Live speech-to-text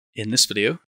In this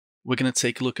video, we're going to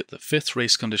take a look at the 5th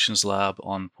Race Conditions Lab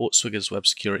on Portswigger's Web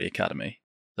Security Academy.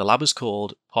 The lab is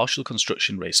called Partial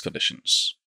Construction Race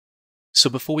Conditions. So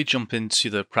before we jump into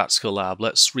the practical lab,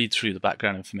 let's read through the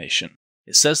background information.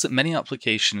 It says that many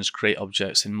applications create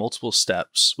objects in multiple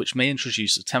steps, which may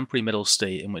introduce a temporary middle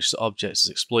state in which the object is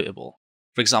exploitable.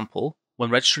 For example, when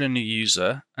registering a new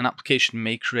user, an application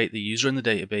may create the user in the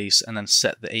database and then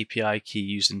set the API key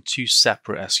using 2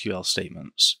 separate SQL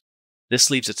statements. This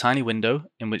leaves a tiny window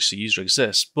in which the user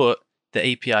exists, but the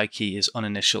API key is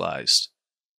uninitialized.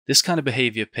 This kind of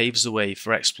behavior paves the way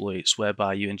for exploits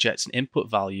whereby you inject an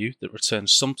input value that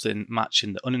returns something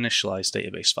matching the uninitialized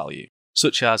database value,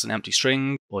 such as an empty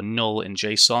string or null in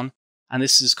JSON, and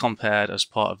this is compared as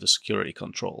part of the security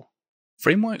control.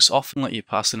 Frameworks often let you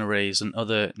pass in arrays and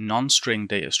other non-string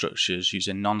data structures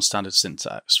using non-standard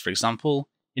syntax. For example,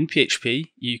 in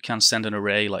PHP, you can send an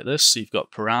array like this. So you've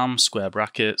got param square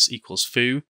brackets equals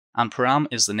foo, and param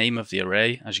is the name of the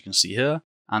array, as you can see here,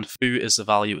 and foo is the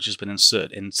value which has been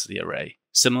inserted into the array.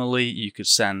 Similarly, you could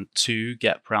send 2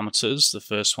 get parameters. The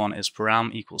first one is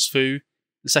param equals foo,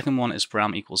 the second one is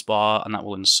param equals bar, and that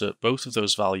will insert both of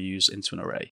those values into an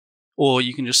array. Or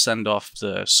you can just send off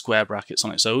the square brackets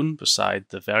on its own beside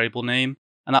the variable name,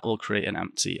 and that will create an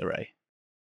empty array.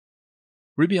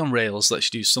 Ruby on Rails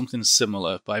lets you do something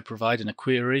similar by providing a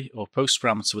query or post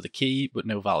parameter with a key but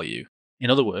no value.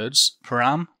 In other words,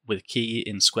 param with key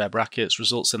in square brackets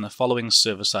results in the following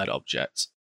server-side object.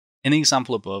 In the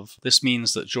example above, this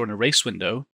means that during a race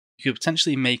window, you could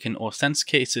potentially make an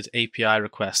authenticated API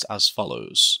request as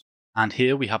follows. And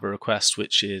here we have a request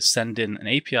which is sending an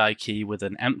API key with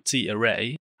an empty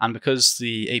array, and because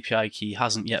the API key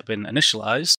hasn't yet been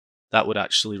initialized, that would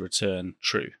actually return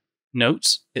true.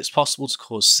 Note, it's possible to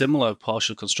cause similar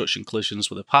partial construction collisions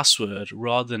with a password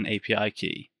rather than API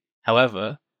key.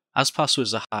 However, as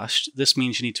passwords are hashed, this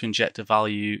means you need to inject a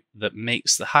value that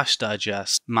makes the hash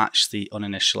digest match the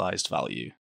uninitialized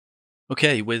value.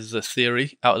 Okay, with the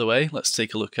theory out of the way, let's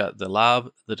take a look at the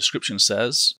lab. The description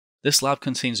says, this lab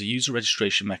contains a user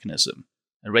registration mechanism.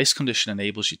 A race condition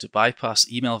enables you to bypass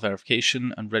email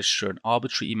verification and register an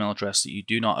arbitrary email address that you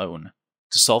do not own.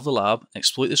 To solve the lab,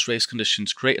 exploit this race condition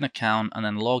to create an account and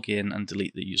then log in and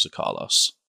delete the user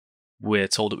Carlos. We're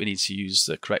told that we need to use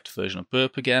the correct version of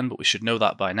burp again, but we should know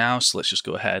that by now, so let's just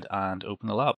go ahead and open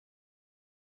the lab.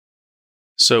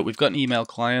 So we've got an email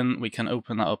client, we can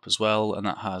open that up as well, and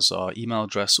that has our email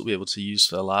address that we'll be able to use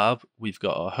for the lab. We've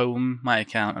got our home, my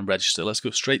account, and register. Let's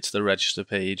go straight to the register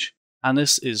page. And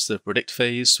this is the predict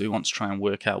phase, so we want to try and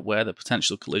work out where the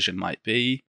potential collision might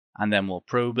be, and then we'll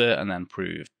probe it and then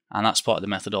prove. And that's part of the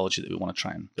methodology that we want to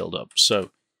try and build up.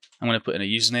 So I'm going to put in a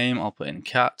username, I'll put in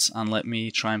cat, and let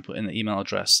me try and put in the email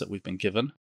address that we've been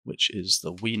given, which is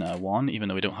the wiener one, even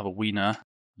though we don't have a wiener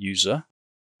user.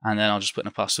 And then I'll just put in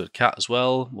a password cat as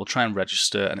well. We'll try and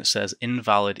register, and it says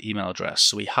invalid email address.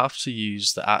 So we have to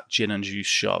use the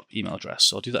 @ginandjuiceshop email address.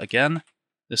 So I'll do that again.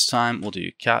 This time we'll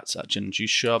do cat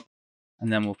 @ginandjuiceshop,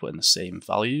 and then we'll put in the same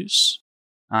values.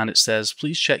 And it says,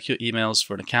 please check your emails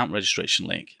for an account registration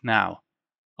link. Now,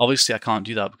 obviously I can't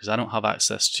do that because I don't have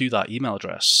access to that email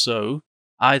address. So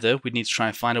either we need to try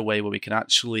and find a way where we can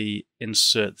actually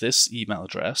insert this email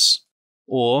address,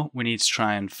 or we need to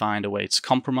try and find a way to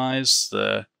compromise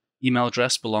the email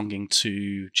address belonging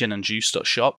to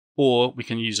ginandjuice.shop, or we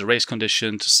can use a race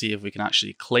condition to see if we can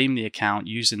actually claim the account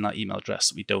using that email address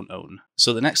that we don't own.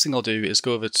 So the next thing I'll do is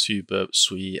go over to Burp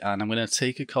Suite, and I'm going to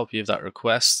take a copy of that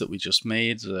request that we just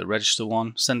made, the register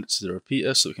one, send it to the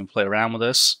repeater so we can play around with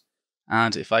this.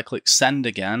 And if I click send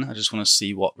again, I just want to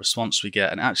see what response we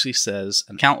get, and it actually says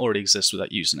an account already exists with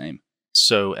that username.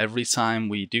 So every time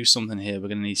we do something here, we're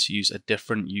going to need to use a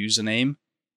different username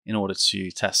in order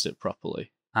to test it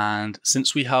properly. And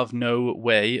since we have no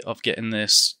way of getting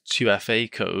this 2FA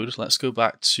code, let's go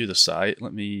back to the site.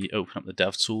 Let me open up the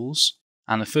dev tools.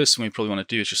 And the first thing we probably want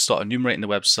to do is just start enumerating the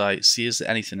website, see is there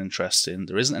anything interesting.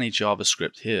 There isn't any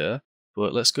JavaScript here,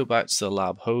 but let's go back to the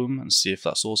lab home and see if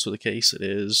that's also the case. It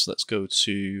is. Let's go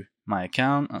to my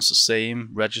account. That's the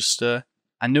same. Register.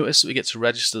 And notice that we get to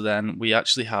register then, we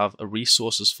actually have a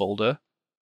resources folder,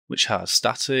 which has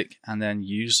static, and then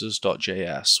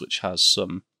users.js, which has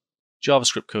some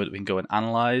JavaScript code that we can go and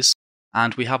analyze.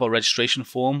 And we have our registration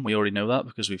form. We already know that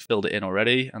because we've filled it in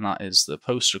already, and that is the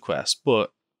post request.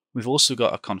 But we've also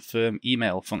got a confirm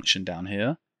email function down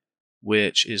here,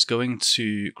 which is going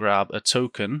to grab a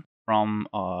token from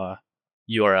our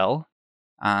URL.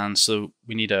 And so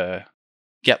we need a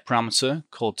get parameter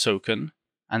called token,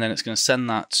 and then it's going to send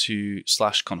that to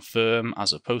 /confirm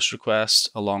as a post request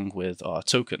along with our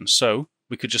token. So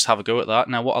we could just have a go at that.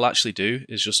 Now what I'll actually do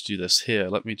is just do this here.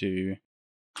 Let me do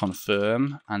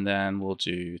confirm, and then we'll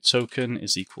do token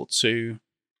is equal to,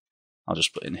 I'll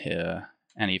just put in here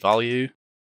any value,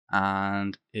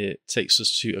 and it takes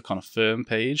us to a confirm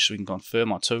page, so we can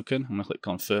confirm our token. I'm going to click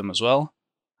confirm as well,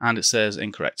 and it says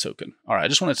incorrect token. All right, I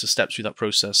just wanted to step through that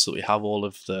process so that we have all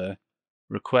of the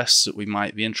requests that we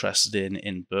might be interested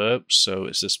in burp. So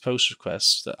it's this post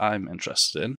request that I'm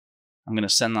interested in. I'm going to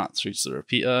send that through to the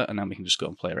repeater, and then we can just go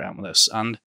and play around with this.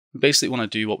 And we basically want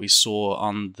to do what we saw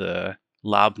on the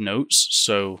lab notes.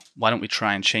 So why don't we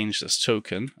try and change this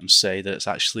token and say that it's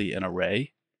actually an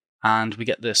array? And we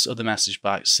get this other message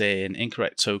back saying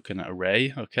incorrect token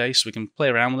array. Okay, so we can play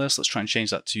around with this. Let's try and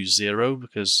change that to 0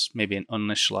 because maybe an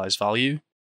uninitialized value.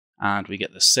 And we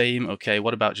get the same. Okay,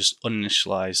 what about just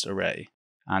uninitialized array?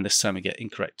 And this time we get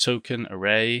incorrect token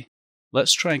array.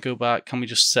 Let's try and go back. Can we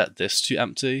just set this to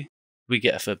empty? We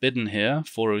get a forbidden here,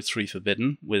 403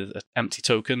 forbidden, with an empty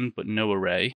token but no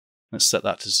array. Let's set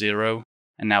that to 0.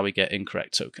 And now we get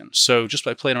incorrect token. So just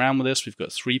by playing around with this, we've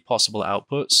got 3 possible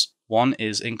outputs. One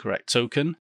is incorrect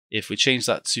token. If we change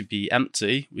that to be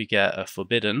empty, we get a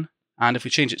forbidden. And if we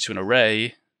change it to an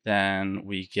array, then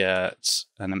we get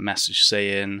a message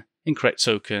saying incorrect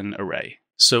token array.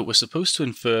 So we're supposed to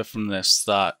infer from this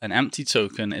that an empty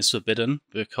token is forbidden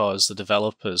because the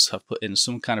developers have put in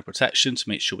some kind of protection to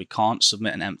make sure we can't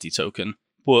submit an empty token.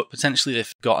 But potentially they've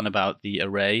forgotten about the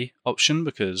array option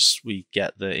because we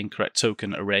get the incorrect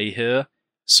token array here.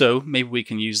 So maybe we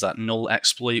can use that null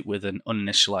exploit with an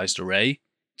uninitialized array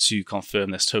to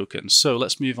confirm this token. So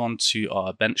let's move on to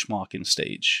our benchmarking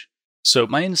stage. So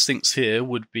my instincts here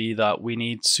would be that we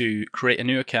need to create a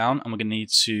new account, and we're going to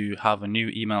need to have a new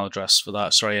email address for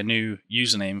that. Sorry, a new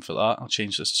username for that. I'll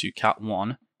change this to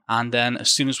cat1. And then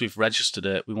as soon as we've registered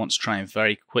it, we want to try and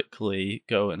very quickly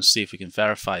go and see if we can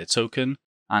verify the token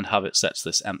and have it set to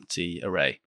this empty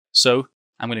array. So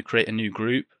I'm going to create a new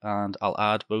group, and I'll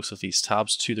add both of these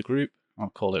tabs to the group.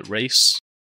 I'll call it race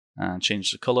and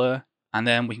change the color. And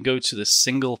then we can go to the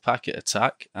single packet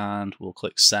attack and we'll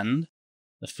click send.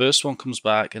 The first one comes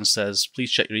back and says,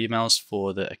 please check your emails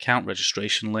for the account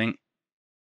registration link.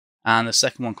 And the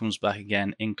second one comes back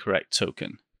again, incorrect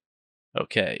token.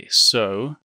 Okay,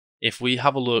 so if we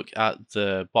have a look at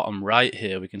the bottom right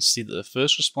here, we can see that the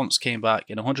first response came back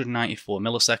in 194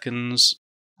 milliseconds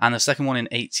and the second one in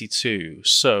 82.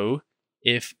 So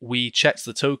if we checked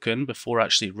the token before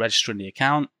actually registering the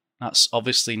account, that's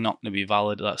obviously not going to be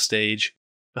valid at that stage.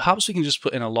 Perhaps we can just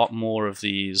put in a lot more of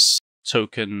these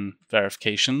token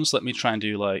verifications. Let me try and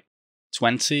do like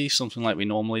 20, something like we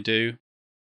normally do.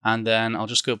 And then I'll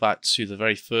just go back to the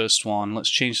very first one.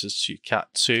 Let's change this to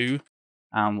cat2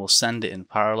 and we'll send it in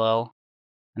parallel.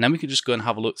 And then we can just go and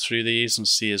have a look through these and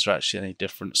see is there actually any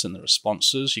difference in the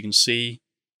responses. You can see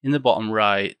in the bottom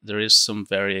right, there is some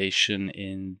variation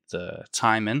in the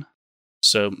timing.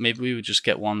 So maybe we would just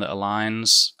get one that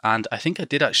aligns. And I think I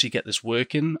did actually get this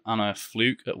working on a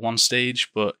fluke at one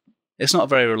stage, but it's not a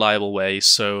very reliable way.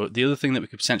 So the other thing that we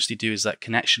could potentially do is that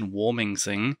connection warming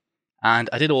thing. And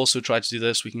I did also try to do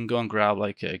this. We can go and grab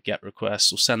like a get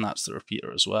request. We'll send that to the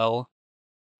repeater as well.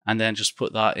 And then just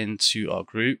put that into our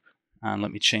group. And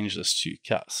let me change this to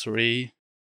cat3.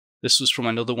 This was from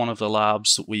another one of the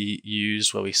labs that we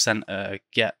used where we sent a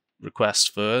get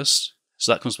request first.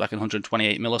 So that comes back in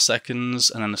 128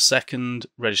 milliseconds. And then the second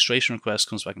registration request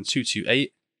comes back in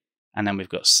 228. And then we've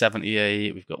got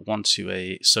 78, we've got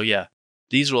 128. So yeah,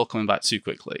 these are all coming back too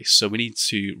quickly. So we need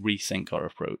to rethink our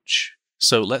approach.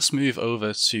 So let's move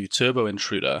over to Turbo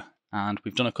Intruder. And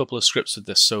we've done a couple of scripts with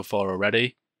this so far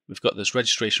already. We've got this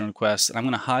registration request, and I'm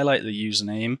going to highlight the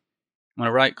username. I'm going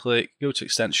to right click, go to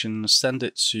extensions, send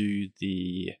it to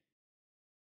the,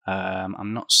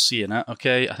 I'm not seeing it.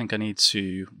 Okay, I think I need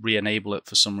to re-enable it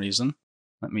for some reason.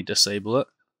 Let me disable it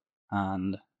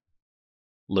and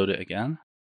load it again.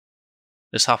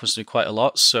 This happens to me quite a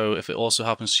lot, so if it also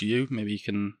happens to you, maybe you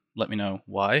can let me know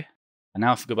why. And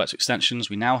now if we go back to extensions,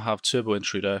 we now have Turbo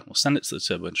Intruder. We'll send it to the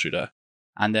Turbo Intruder.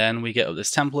 And then we get up this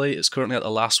template. It's currently at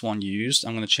the last one used.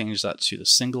 I'm going to change that to the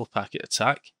single packet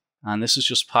attack. And this is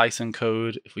just Python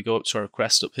code. If we go up to our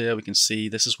request up here, we can see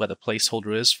this is where the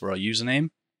placeholder is for our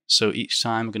username. So each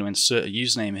time we're going to insert a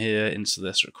username here into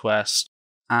this request.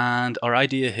 And our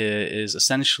idea here is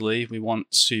essentially we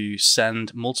want to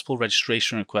send multiple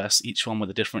registration requests, each one with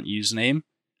a different username.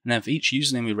 And then for each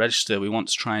username we register, we want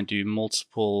to try and do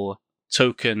multiple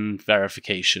token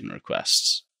verification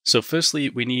requests. So firstly,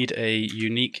 we need a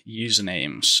unique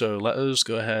username. So let us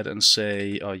go ahead and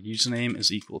say our username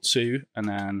is equal to, and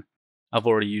then I've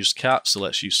already used cat, so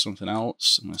let's use something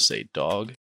else. I'm going to say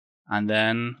dog. And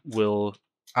then we'll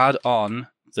add on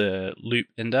the loop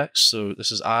index. So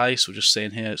this is I, so we're just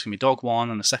saying here it's going to be dog1,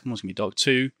 and the second one's going to be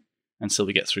dog2 until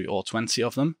we get through all 20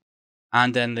 of them.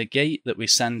 And then the gate that we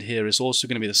send here is also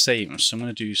going to be the same. So I'm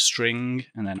going to do string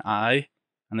and then I,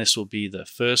 and this will be the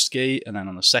first gate, and then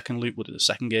on the second loop we'll do the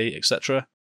second gate, etc.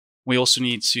 We also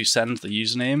need to send the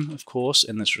username, of course,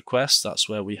 in this request. That's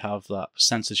where we have that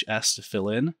 %s to fill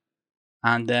in.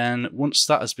 And then once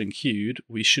that has been queued,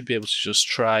 we should be able to just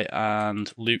try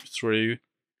and loop through.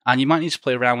 And you might need to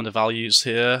play around with the values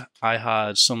here. I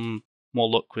had some more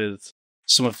luck with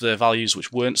some of the values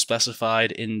which weren't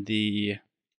specified in the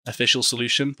official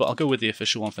solution, but I'll go with the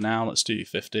official one for now. Let's do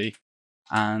 50.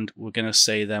 And we're going to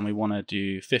say then we want to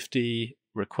do 50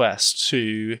 requests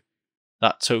to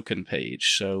that token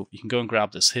page. So you can go and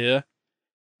grab this here.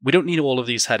 We don't need all of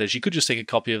these headers. You could just take a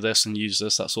copy of this and use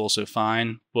this. That's also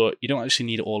fine, but you don't actually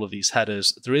need all of these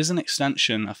headers. There is an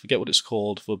extension, I forget what it's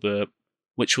called, for Burp,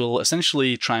 which will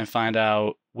essentially try and find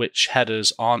out which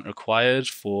headers aren't required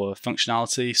for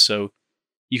functionality. So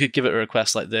you could give it a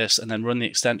request like this and then run the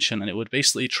extension, and it would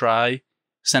basically try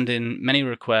send in many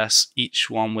requests, each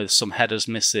one with some headers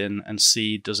missing, and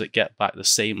see does it get back the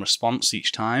same response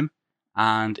each time.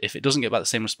 And if it doesn't get back the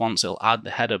same response, it'll add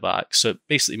the header back. So it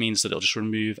basically means that it'll just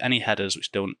remove any headers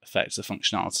which don't affect the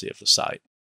functionality of the site.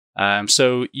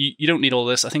 So you don't need all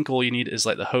this. I think all you need is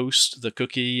like the host, the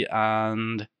cookie,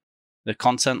 and the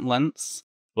content length,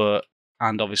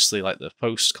 and obviously like the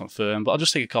post confirm. But I'll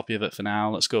just take a copy of it for now.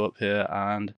 Let's go up here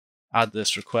and add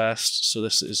this request. So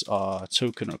this is our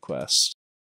token request.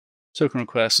 Token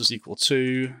request is equal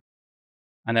to,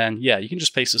 and then yeah, you can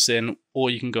just paste this in, or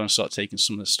you can go and start taking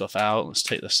some of this stuff out. Let's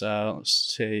take this out.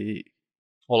 Let's take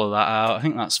all of that out. I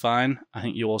think that's fine. I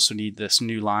think you also need this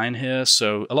new line here.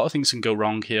 So a lot of things can go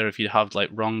wrong here if you have like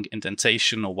wrong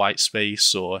indentation or white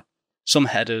space, or some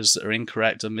headers that are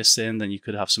incorrect or missing, then you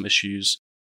could have some issues.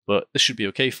 But this should be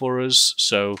okay for us.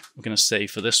 So we're going to say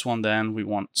for this one then, we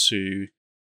want to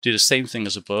do the same thing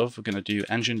as above. We're going to do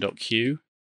engine.queue,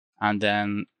 and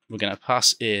then we're going to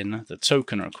pass in the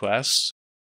token request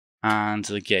and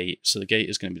the gate. So the gate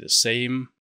is going to be the same.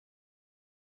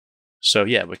 So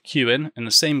yeah, we're queuing in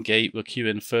the same gate. We're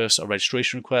queuing first our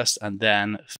registration request and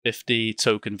then 50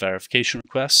 token verification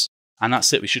requests. And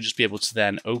that's it. We should just be able to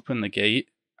then open the gate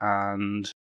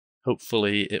and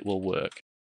hopefully it will work.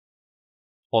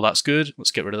 Well, that's good.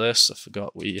 Let's get rid of this. I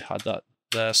forgot we had that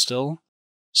there still.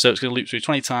 So it's going to loop through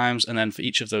 20 times, and then for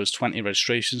each of those 20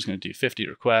 registrations, it's going to do 50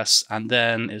 requests, and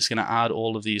then it's going to add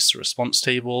all of these to response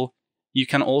table. You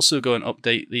can also go and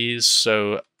update these.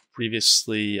 So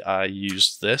previously I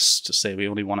used this to say we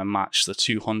only want to match the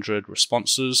 200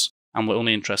 responses, and we're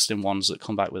only interested in ones that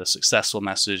come back with a successful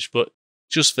message. But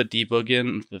just for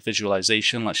debugging, the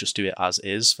visualization, let's just do it as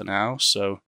is for now.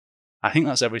 So I think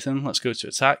that's everything. Let's go to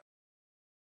attack.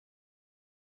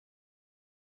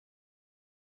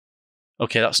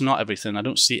 Okay, that's not everything. I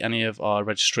don't see any of our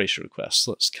registration requests.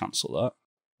 Let's cancel that.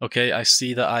 Okay, I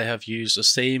see that I have used the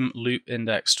same loop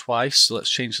index twice. So let's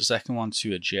change the second one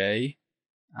to a J,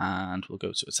 and we'll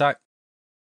go to attack.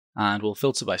 And we'll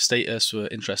filter by status. We're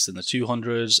interested in the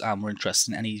 200s, and we're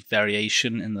interested in any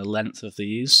variation in the length of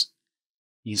these.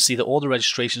 You can see that all the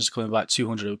registrations are coming back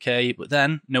 200 okay, but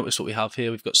then notice what we have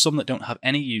here. We've got some that don't have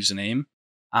any username,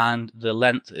 and the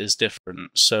length is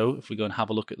different. So if we go and have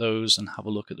a look at those and have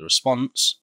a look at the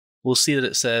response, we'll see that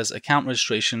it says account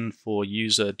registration for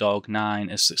user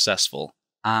dog9 is successful.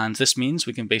 And this means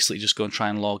we can basically just go and try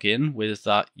and log in with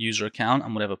that user account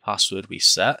and whatever password we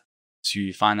set.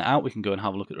 To find that out, we can go and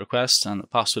have a look at the request, and the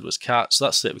password was cat. So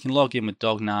that's it. We can log in with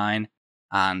dog9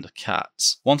 and cat.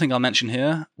 One thing I'll mention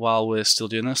here while we're still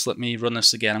doing this, let me run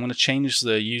this again. I'm going to change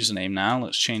the username now.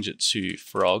 Let's change it to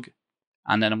frog.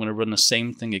 And then I'm going to run the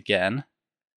same thing again.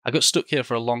 I got stuck here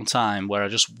for a long time where I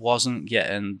just wasn't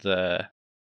getting the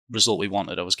result we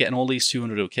wanted. I was getting all these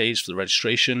 200 OKs for the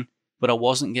registration, but I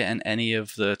wasn't getting any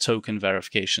of the token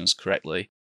verifications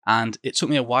correctly. And it took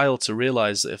me a while to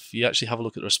realize that if you actually have a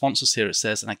look at the responses here, it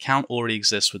says an account already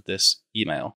exists with this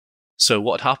email. So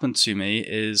what had happened to me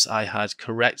is I had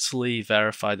correctly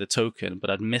verified the token, but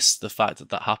I'd missed the fact that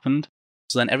that happened.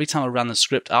 So then every time I ran the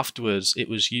script afterwards, it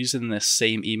was using this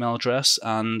same email address,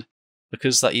 and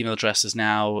because that email address is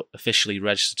now officially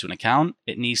registered to an account,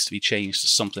 it needs to be changed to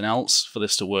something else for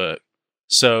this to work.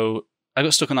 So I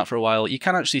got stuck on that for a while. You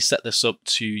can actually set this up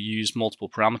to use multiple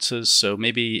parameters. So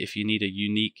maybe if you need a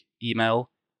unique email,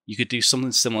 you could do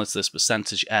something similar to this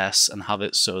 %s and have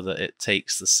it so that it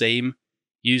takes the same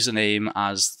username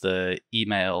as the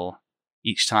email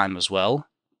each time as well.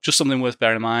 Just something worth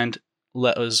bearing in mind.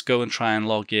 Let us go and try and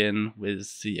log in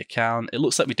with the account. It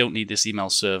looks like we don't need this email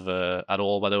server at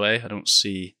all, by the way. I don't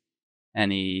see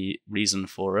any reason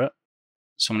for it.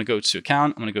 So I'm going to go to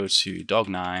account, I'm going to go to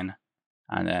dog9,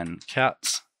 and then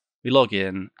cat. We log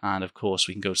in, and of course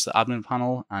we can go to the admin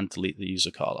panel and delete the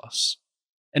user Carlos.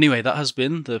 Anyway, that has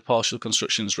been the Partial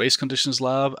Constructions Race Conditions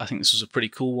Lab. I think this was a pretty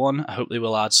cool one. I hope they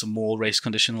will add some more race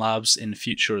condition labs in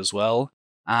future as well.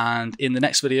 And in the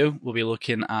next video, we'll be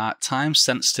looking at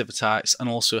time-sensitive attacks and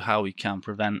also how we can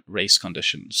prevent race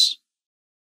conditions.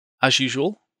 As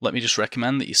usual, let me just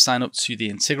recommend that you sign up to the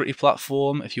Intigriti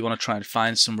platform if you want to try and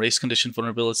find some race condition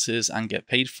vulnerabilities and get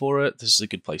paid for it. This is a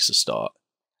good place to start.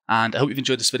 And I hope you've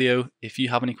enjoyed this video. If you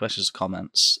have any questions or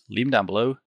comments, leave them down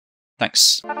below.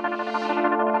 Thanks.